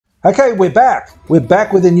Okay, we're back. We're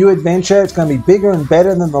back with a new adventure. It's going to be bigger and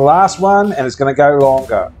better than the last one, and it's going to go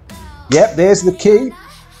longer. Yep, there's the keep.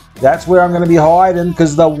 That's where I'm going to be hiding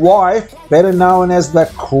because the wife, better known as the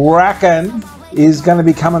Kraken, is going to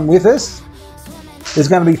be coming with us. There's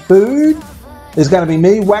going to be food. There's going to be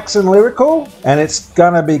me waxing lyrical, and it's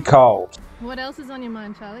going to be cold. What else is on your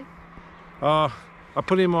mind, Charlie? I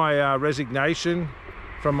put in my resignation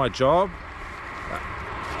from my job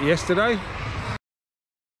yesterday.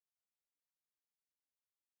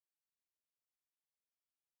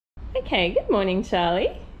 Okay, good morning,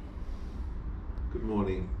 Charlie. Good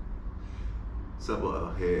morning.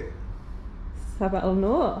 Sabah here. Sabah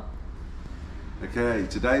al-Noor. Okay,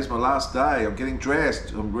 today's my last day. I'm getting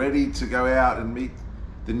dressed. I'm ready to go out and meet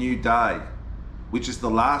the new day, which is the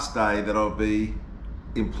last day that I'll be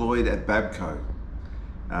employed at Babco.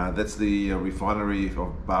 That's the refinery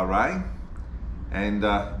of Bahrain, and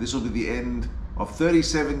this will be the end of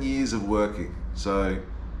 37 years of working. So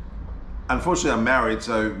unfortunately I'm married,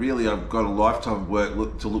 so really I've got a lifetime of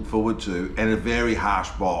work to look forward to, and a very harsh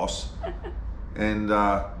boss, and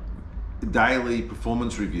daily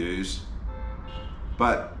performance reviews.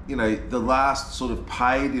 But you know, the last sort of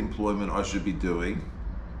paid employment I should be doing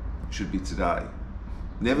should be today.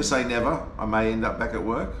 Never say never, I may end up back at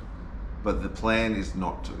work, but the plan is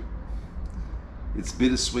not to. It's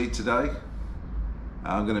bittersweet today.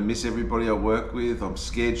 I'm gonna miss everybody I work with. I'm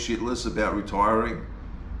scared shitless about retiring.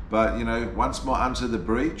 But you know, once my arms are the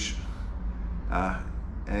breach,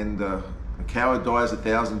 and a coward dies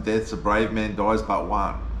 1,000 deaths, a brave man dies but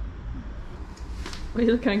one. We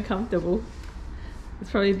look uncomfortable. It's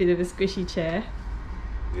probably a bit of a squishy chair.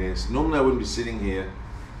 Yes, normally I wouldn't be sitting here.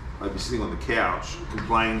 I'd be sitting on the couch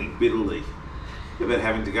complaining bitterly about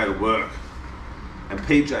having to go to work. And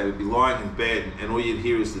PJ would be lying in bed, and all you'd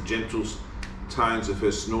hear is the gentle tones of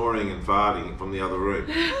her snoring and farting from the other room.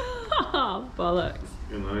 Oh, bollocks.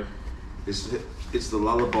 You know, it's the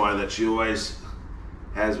lullaby that she always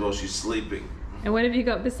has while she's sleeping. And what have you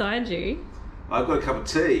got beside you? I've got a cup of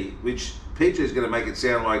tea, which PJ's going to make it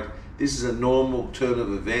sound like this is a normal turn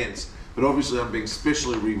of events, but obviously I'm being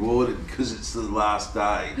specially rewarded because it's the last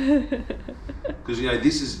day. Because you know,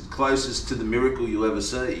 this is closest to the miracle you'll ever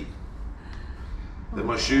see. That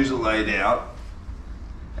my shoes are laid out,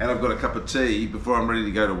 and I've got a cup of tea before I'm ready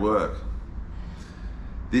to go to work.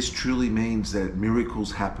 This truly means that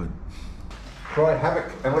miracles happen. Cry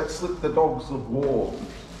havoc and let's slip the dogs of war.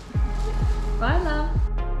 Bye, love.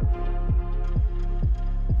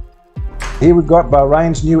 Here we've got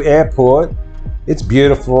Bahrain's new airport. It's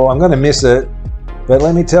beautiful. I'm going to miss it. But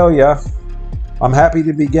let me tell you, I'm happy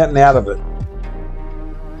to be getting out of it.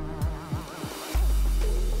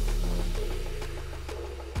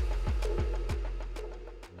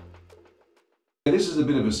 This is a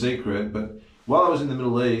bit of a secret, but while I was in the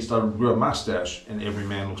Middle East, I grew a mustache, and every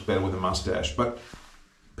man looks better with a mustache. But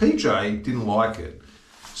PJ didn't like it.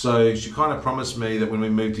 So she kind of promised me that when we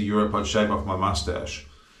moved to Europe, I'd shave off my mustache.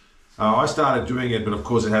 I started doing it, but of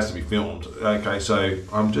course it has to be filmed. Okay, so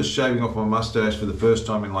I'm just shaving off my mustache for the first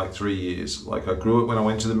time in like 3 years. Like I grew it when I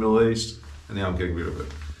went to the Middle East, and now I'm getting rid of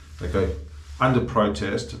it. Okay, under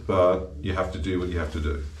protest, but you have to do what you have to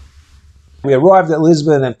do. We arrived at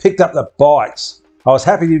Lisbon and picked up the bikes. I was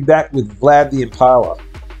happy to be back with Vlad the Impaler.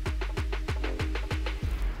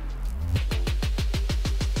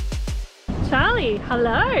 Charlie,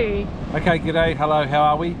 hello. Okay, g'day, hello, how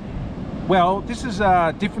are we? Well, this is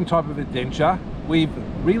a different type of adventure. We're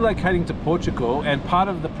relocating to Portugal, and part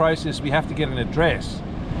of the process we have to get an address.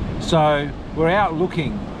 So we're out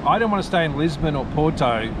looking. I don't want to stay in Lisbon or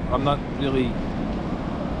Porto. I'm not really,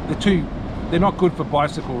 they're not good for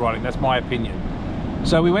bicycle riding, that's my opinion.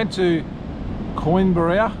 So we went to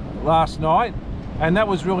Coimbra last night, and that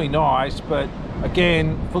was really nice, but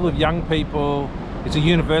again, full of young people. It's a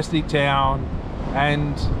university town,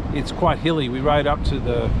 and it's quite hilly. We rode up to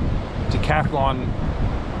the decathlon,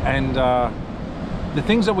 and the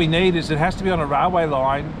things that we need is it has to be on a railway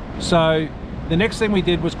line. So the next thing we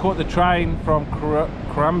did was caught the train from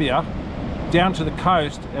Colombia down to the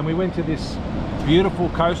coast, and we went to this beautiful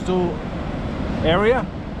coastal area,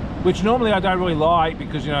 which normally I don't really like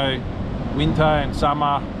because, you know, winter and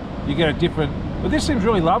summer, you get a different, but this seems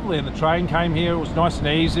really lovely, and the train came here, it was nice and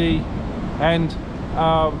easy. And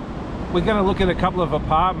we're going to look at a couple of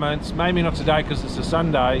apartments, maybe not today because it's a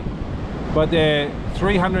Sunday, but they're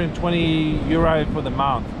 €320 for the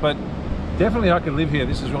month. But definitely I could live here.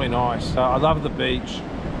 This is really nice. I love the beach,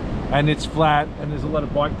 and it's flat, and there's a lot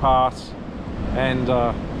of bike paths, and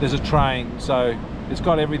there's a train, so it's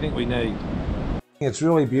got everything we need. It's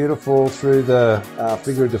really beautiful through the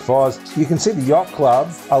Figueira da Foz. You can see the yacht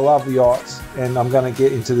club. I love yachts, and I'm going to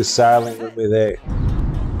get into the sailing when we're there.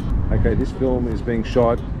 Okay, this film is being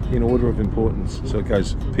shot in order of importance. So it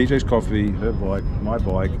goes PJ's coffee, her bike, my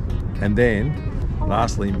bike, and then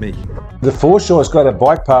lastly me. The foreshore's got a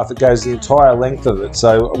bike path that goes the entire length of it.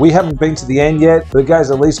 So we haven't been to the end yet, but it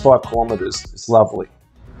goes at least 5 kilometres. It's lovely.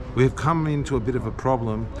 We've come into a bit of a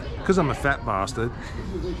problem because I'm a fat bastard,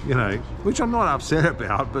 you know, which I'm not upset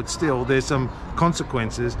about, but still there's some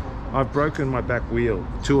consequences. I've broken my back wheel,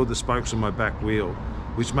 2 of the spokes on my back wheel,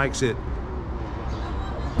 which makes it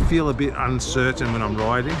feel a bit uncertain when I'm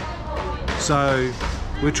riding. So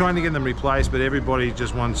we're trying to get them replaced, but everybody's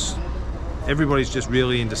just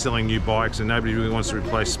really into selling new bikes and nobody really wants to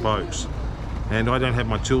replace spokes. And I don't have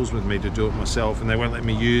my tools with me to do it myself, and they won't let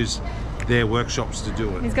me use their workshops to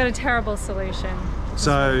do it. He's got a terrible solution.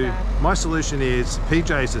 So my solution is,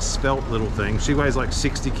 PJ's a svelte little thing. She weighs like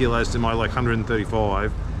 60 kilos to my like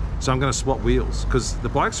 135. So I'm going to swap wheels because the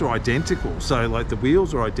bikes are identical. So like the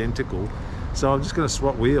wheels are identical. So I'm just going to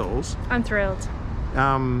swap wheels. I'm thrilled.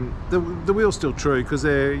 The wheel's still true because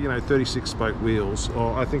they're, you know, 36 spoke wheels,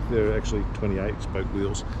 or I think they're actually 28 spoke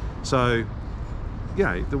wheels. So,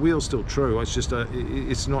 yeah, the wheel's still true. It's just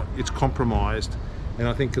it's compromised. And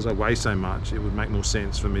I think because I weigh so much, it would make more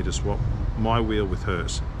sense for me to swap my wheel with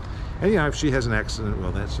hers. And you know, if she has an accident,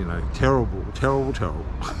 well, that's, you know, terrible, terrible, terrible.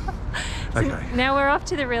 Okay. So now we're off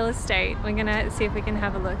to the real estate. We're gonna see if we can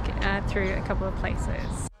have a look through a couple of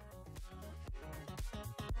places.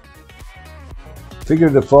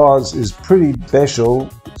 Figueira da Foz is pretty special.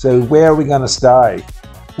 So where are we going to stay?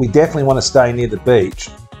 We definitely want to stay near the beach.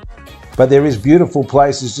 But there is beautiful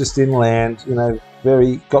places just inland, you know,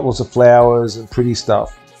 got lots of flowers and pretty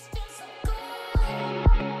stuff.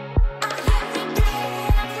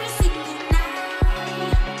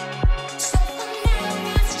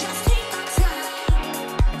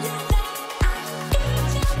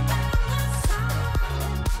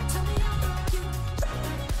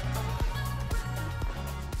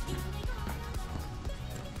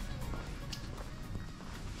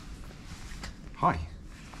 Hi,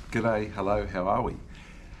 g'day, hello, how are we?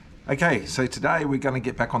 Okay, so today we're going to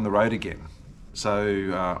get back on the road again.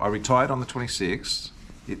 So I retired on the 26th.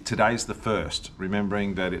 Today's the 1st,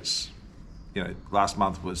 remembering that it's, you know, last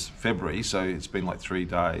month was February, so it's been like 3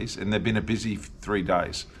 days, and they've been a busy 3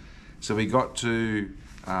 days. So we got to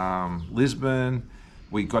Lisbon,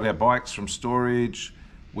 we got our bikes from storage,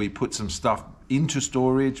 we put some stuff into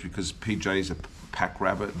storage because PJ's a pack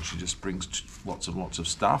rabbit and she just brings lots and lots of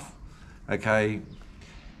stuff. Okay,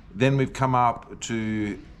 then we've come up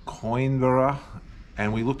to Coimbra,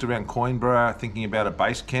 and we looked around Coimbra thinking about a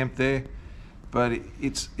base camp there, but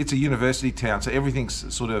it's a university town, so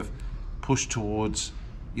everything's sort of pushed towards,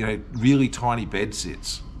 you know, really tiny bed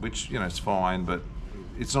sits, which, you know, it's fine, but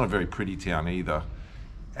it's not a very pretty town either,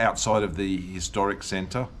 outside of the historic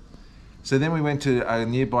centre. So then we went to a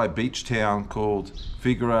nearby beach town called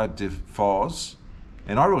Figueira da Foz,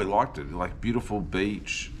 and I really liked it. Like, beautiful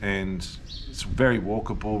beach, and it's very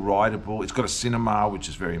walkable, rideable. It's got a cinema, which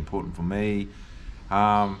is very important for me.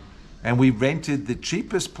 And we rented the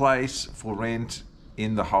cheapest place for rent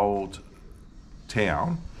in the whole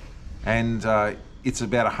town. And it's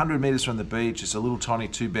about 100 metres from the beach. It's a little tiny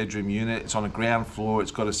 2-bedroom unit. It's on a ground floor.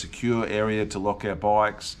 It's got a secure area to lock our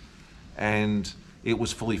bikes. And it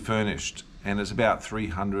was fully furnished. And it's about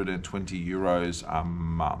 320 euros a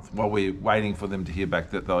month. While we're waiting for them to hear back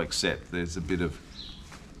that they'll accept, there's a bit of,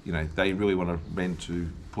 you know, they really want to rent to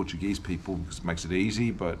Portuguese people because it makes it easy,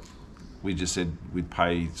 but we just said we'd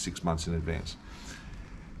pay 6 months in advance.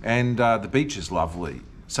 And the beach is lovely.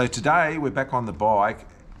 So today we're back on the bike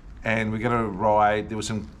and we're going to ride. There was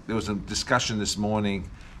a discussion this morning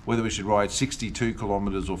whether we should ride 62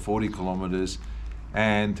 kilometres or 40 kilometres.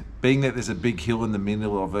 And being that there's a big hill in the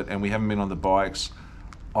middle of it and we haven't been on the bikes,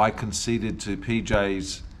 I conceded to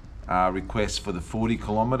PJ's request for the 40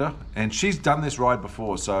 kilometre. And she's done this ride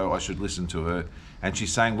before, so I should listen to her. And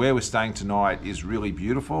she's saying where we're staying tonight is really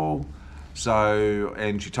beautiful. So,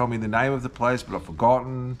 and she told me the name of the place, but I've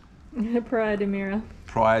forgotten. Praia de Mira.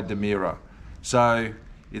 Praia de Mira. So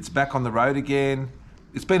it's back on the road again.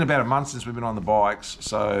 It's been about a month since we've been on the bikes.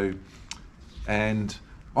 So, and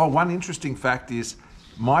oh, one interesting fact is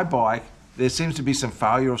my bike, there seems to be some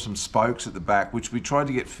failure of some spokes at the back, which we tried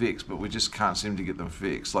to get fixed, but we just can't seem to get them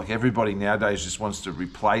fixed. Like, everybody nowadays just wants to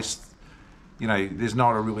replace, you know, there's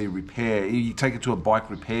not a really repair. You take it to a bike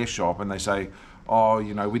repair shop and they say, oh,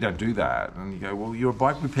 you know, we don't do that. And you go, well, you're a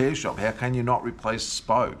bike repair shop. How can you not replace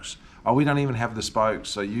spokes? Oh, we don't even have the spokes,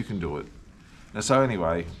 so you can do it. And so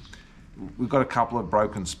anyway, we've got a couple of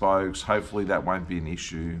broken spokes. Hopefully that won't be an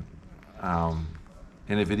issue. And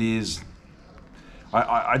if it is,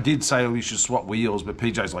 I did say we should swap wheels, but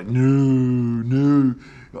PJ's like, no,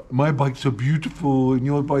 my bike's so beautiful and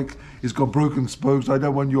your bike has got broken spokes. I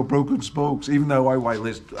don't want your broken spokes, even though I weigh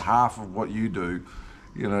less, half of what you do,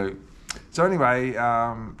 you know. So anyway,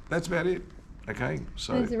 that's about it. Okay,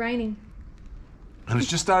 so It's raining. and it's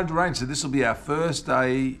just started to rain, so this will be our first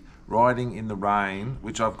day riding in the rain,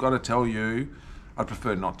 which I've got to tell you, I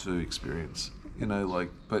prefer not to experience, you know, like,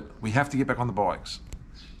 but we have to get back on the bikes.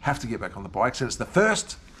 Have to get back on the bikes, and it's the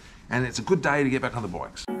first, and it's a good day to get back on the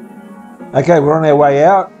bikes. Okay, we're on our way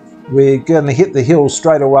out. We're going to hit the hill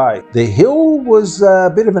straight away. The hill was a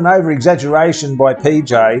bit of an over-exaggeration by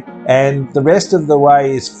PJ, and the rest of the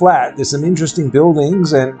way is flat. There's some interesting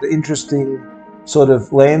buildings and interesting sort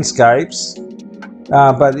of landscapes,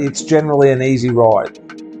 but it's generally an easy ride.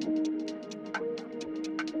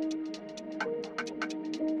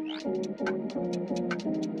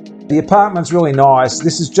 The apartment's really nice.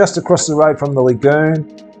 This is just across the road from the lagoon,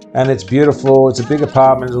 and it's beautiful. It's a big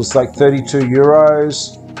apartment. It was like 32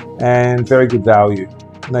 euros and very good value.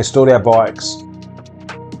 And they stored our bikes.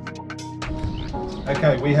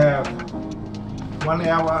 Okay, we have 1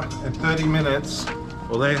 hour and 30 minutes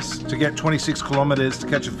or less to get 26 kilometers to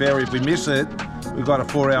catch a ferry. If we miss it, we've got a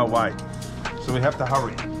 4-hour wait. So we have to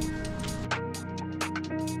hurry.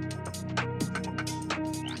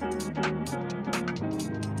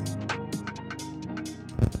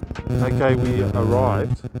 Okay, we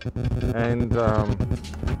arrived, and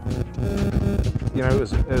you know, it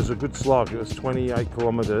was a good slog. It was 28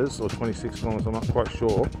 kilometres or 26 kilometres, I'm not quite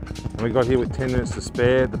sure. And we got here with 10 minutes to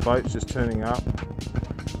spare. The boat's just turning up.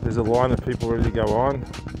 There's a line of people ready to go on.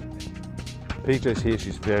 PJ's here,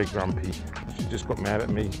 she's very grumpy. She just got mad at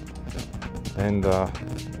me, and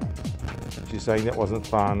she's saying that wasn't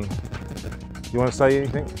fun. You want to say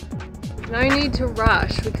anything? No need to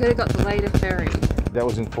rush. We could have got the later ferry. That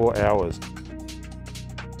was in 4 hours.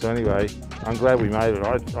 So anyway, I'm glad we made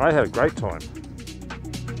it. I had a great time.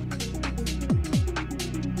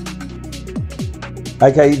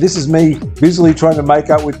 Okay, this is me busily trying to make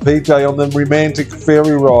up with PJ on the romantic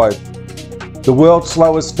ferry ride. The world's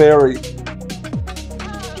slowest ferry.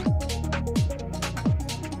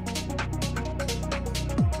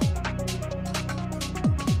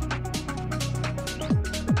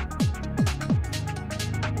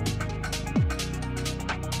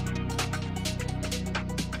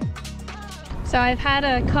 So I've had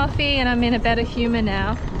a coffee and I'm in a better humour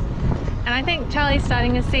now. And I think Charlie's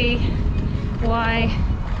starting to see why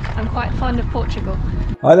I'm quite fond of Portugal.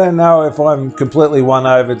 I don't know if I'm completely won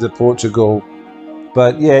over to Portugal,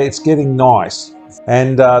 but yeah, it's getting nice.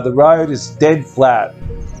 And the road is dead flat.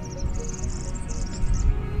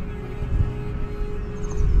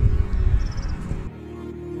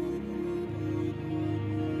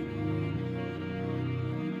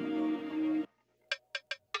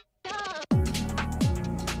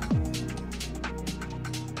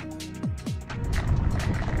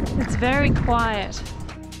 It's very quiet.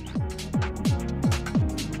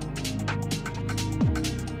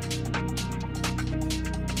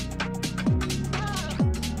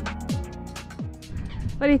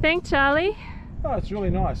 What do you think, Charlie? Oh, it's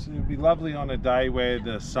really nice. It would be lovely on a day where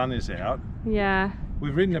the sun is out. Yeah.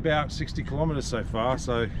 We've ridden about 60 kilometres so far,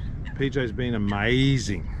 so PJ's been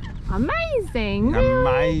amazing. Amazing!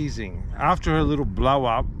 Amazing. After her little blow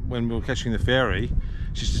up when we were catching the ferry,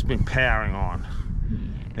 she's just been powering on.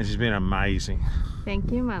 And she's been amazing. Thank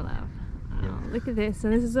you, my love. Oh, look at this.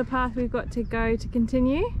 And this is the path we've got to go to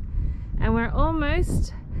continue. And we're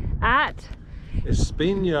almost at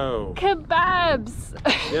Espinho. Kebabs!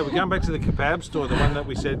 Yeah, we're going back to the kebab store, the one that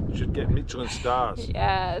we said should get Michelin stars.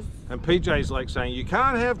 Yes. And PJ's like saying, you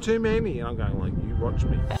can't have too many. And I'm going like, you watch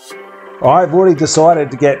me. I've already decided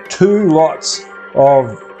to get 2 lots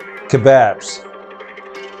of kebabs.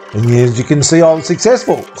 And as you can see, I was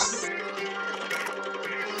successful.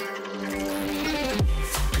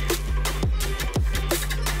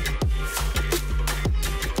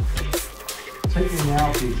 Take me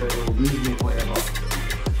now, PJ, it will lose me forever.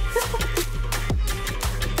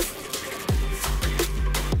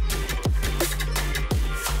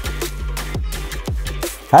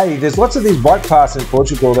 Hey, there's lots of these bike paths in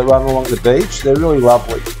Portugal that run along the beach. They're really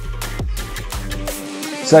lovely.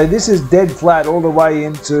 So this is dead flat all the way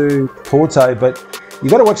into Porto, but you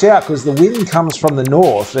got to watch out because the wind comes from the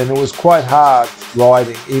north and it was quite hard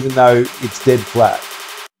riding even though it's dead flat.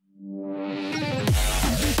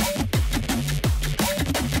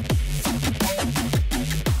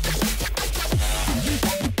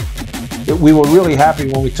 We were really happy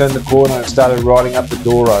when we turned the corner and started riding up the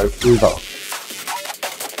Douro River.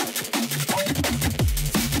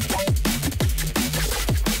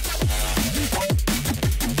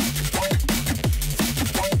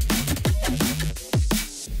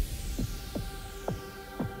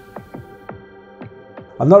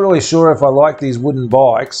 I'm not really sure if I like these wooden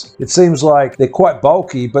bikes. It seems like they're quite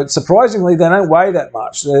bulky, but surprisingly they don't weigh that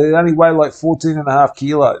much. They only weigh like 14.5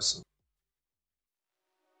 kilos.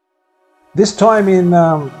 This time in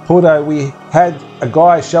Porto, we had a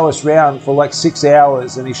guy show us around for like 6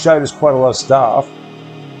 hours and he showed us quite a lot of stuff.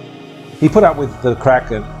 He put up with the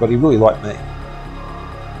Kraken, but he really liked me.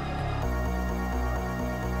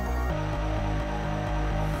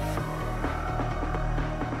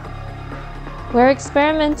 We're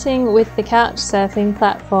experimenting with the couchsurfing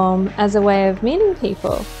platform as a way of meeting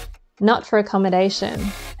people, not for accommodation.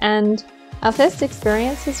 And our first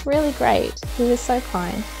experience was really great. He was so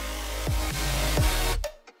kind.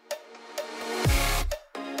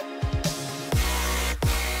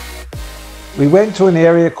 We went to an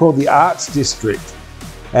area called the Arts District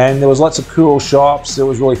and there was lots of cool shops. It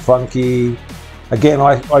was really funky. Again,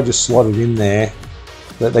 I just slotted in there.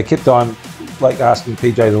 But they kept on like asking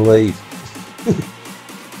PJ to leave.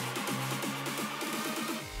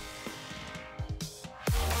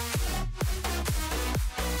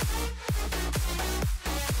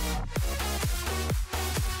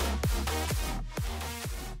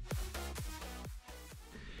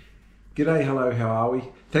 G'day, hello, how are we?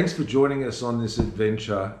 Thanks for joining us on this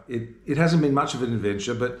adventure. It hasn't been much of an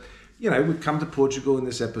adventure, but you know, we've come to Portugal in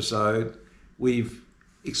this episode. We've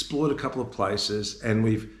explored a couple of places and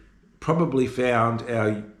we've probably found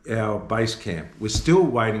our base camp. We're still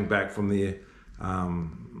waiting back from the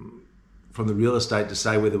real estate to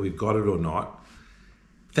say whether we've got it or not.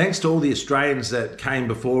 Thanks to all the Australians that came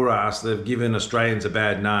before us, that have given Australians a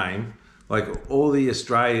bad name. Like all the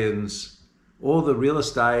Australians, all the real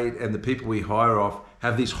estate and the people we hire off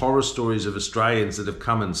have these horror stories of Australians that have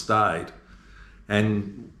come and stayed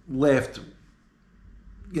and left,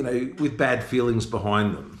 you know, with bad feelings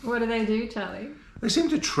behind them. What do they do, Charlie? They seem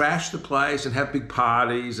to trash the place and have big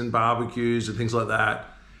parties and barbecues and things like that,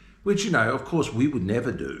 which, you know, of course we would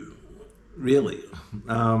never do, really.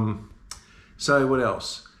 So what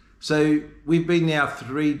else? So we've been now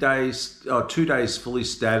 2 days fully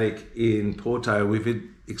static in Porto. We've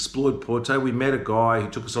explored Porto. We met a guy who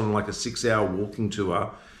took us on like a 6-hour walking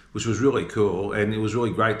tour, which was really cool. And it was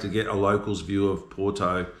really great to get a local's view of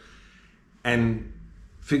Porto and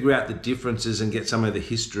figure out the differences and get some of the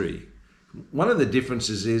history. One of the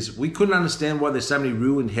differences is we couldn't understand why there's so many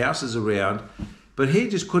ruined houses around, but he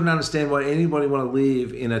just couldn't understand why anybody want to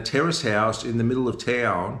live in a terrace house in the middle of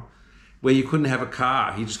town where you couldn't have a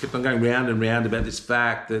car. He just kept on going round and round about this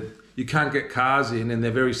fact that you can't get cars in and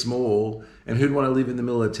they're very small, and who'd want to live in the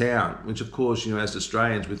middle of town? Which of course, you know, as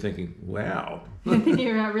Australians, we're thinking, wow. You're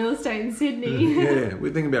thinking about real estate in Sydney. Yeah,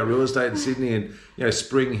 we're thinking about real estate in Sydney and, you know,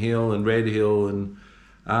 Spring Hill and Red Hill and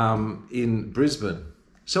in Brisbane.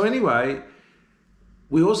 So anyway,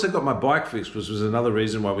 we also got my bike fixed, which was another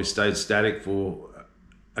reason why we stayed static for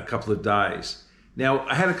a couple of days. Now,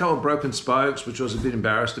 I had a couple of broken spokes, which I was a bit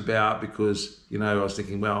embarrassed about because, you know, I was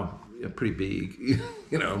thinking, well, you're pretty big,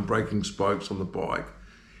 you know, I'm breaking spokes on the bike.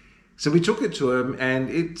 So we took it to him and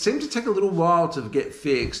it seemed to take a little while to get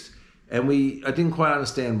fixed, and I didn't quite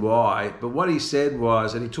understand why, but what he said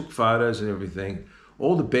was, and he took photos and everything,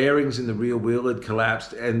 all the bearings in the rear wheel had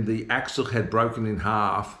collapsed and the axle had broken in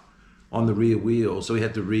half on the rear wheel, so he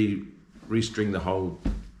had to restring the whole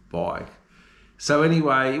bike. So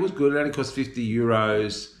anyway, it was good. It only cost 50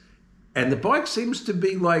 euros. And the bike seems to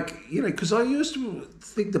be like, you know, because I used to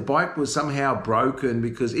think the bike was somehow broken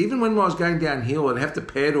because even when I was going downhill, I'd have to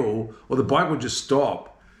pedal or the bike would just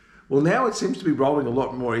stop. Well, now it seems to be rolling a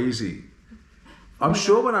lot more easy. I'm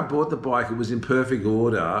sure when I bought the bike, it was in perfect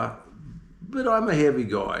order, but I'm a heavy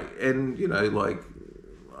guy. And, you know, like,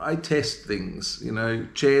 I test things, you know,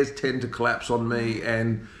 chairs tend to collapse on me,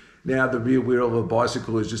 and now the rear wheel of a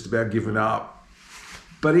bicycle is just about given up.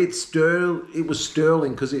 But it was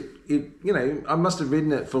sterling because it, you know, I must have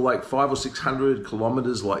ridden it for like 500 or 600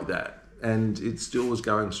 kilometers like that, and it still was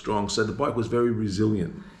going strong. So the bike was very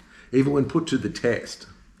resilient, even when put to the test.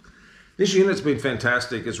 This unit's been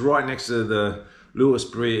fantastic. It's right next to the Lewis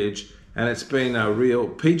Bridge, and it's been a real,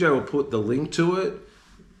 PJ will put the link to it.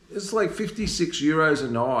 It's like 56 euros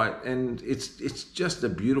a night, and it's just a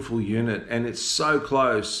beautiful unit, and it's so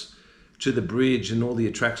close to the bridge and all the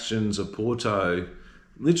attractions of Porto.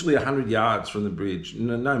 Literally 100 yards from the bridge,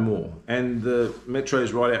 no more. And the metro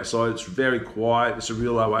is right outside. It's very quiet. It's a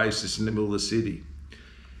real oasis in the middle of the city.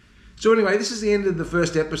 So anyway, this is the end of the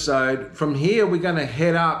first episode. From here, we're going to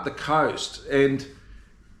head up the coast, and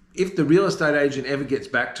if the real estate agent ever gets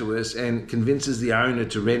back to us and convinces the owner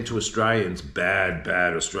to rent to Australians, bad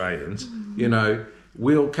Australians, you know,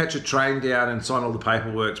 we'll catch a train down and sign all the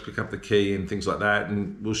paperwork, pick up the key and things like that,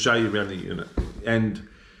 and we'll show you around the unit. And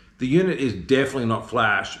the unit is definitely not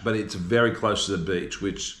flash, but it's very close to the beach,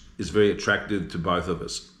 which is very attractive to both of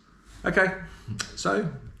us. Okay, so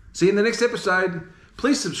see you in the next episode.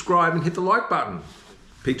 Please subscribe and hit the like button.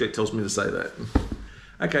 PJ tells me to say that.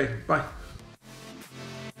 Okay, bye.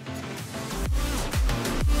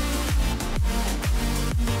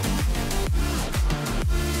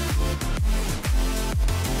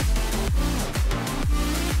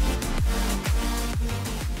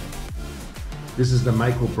 This is the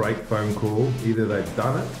make or break phone call. Either they've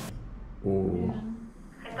done it or...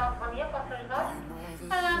 Então, bom dia, posso ajudar?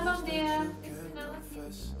 Olá, bom dia.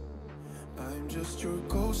 I'm just your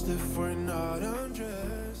ghost if we're not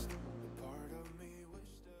undressed.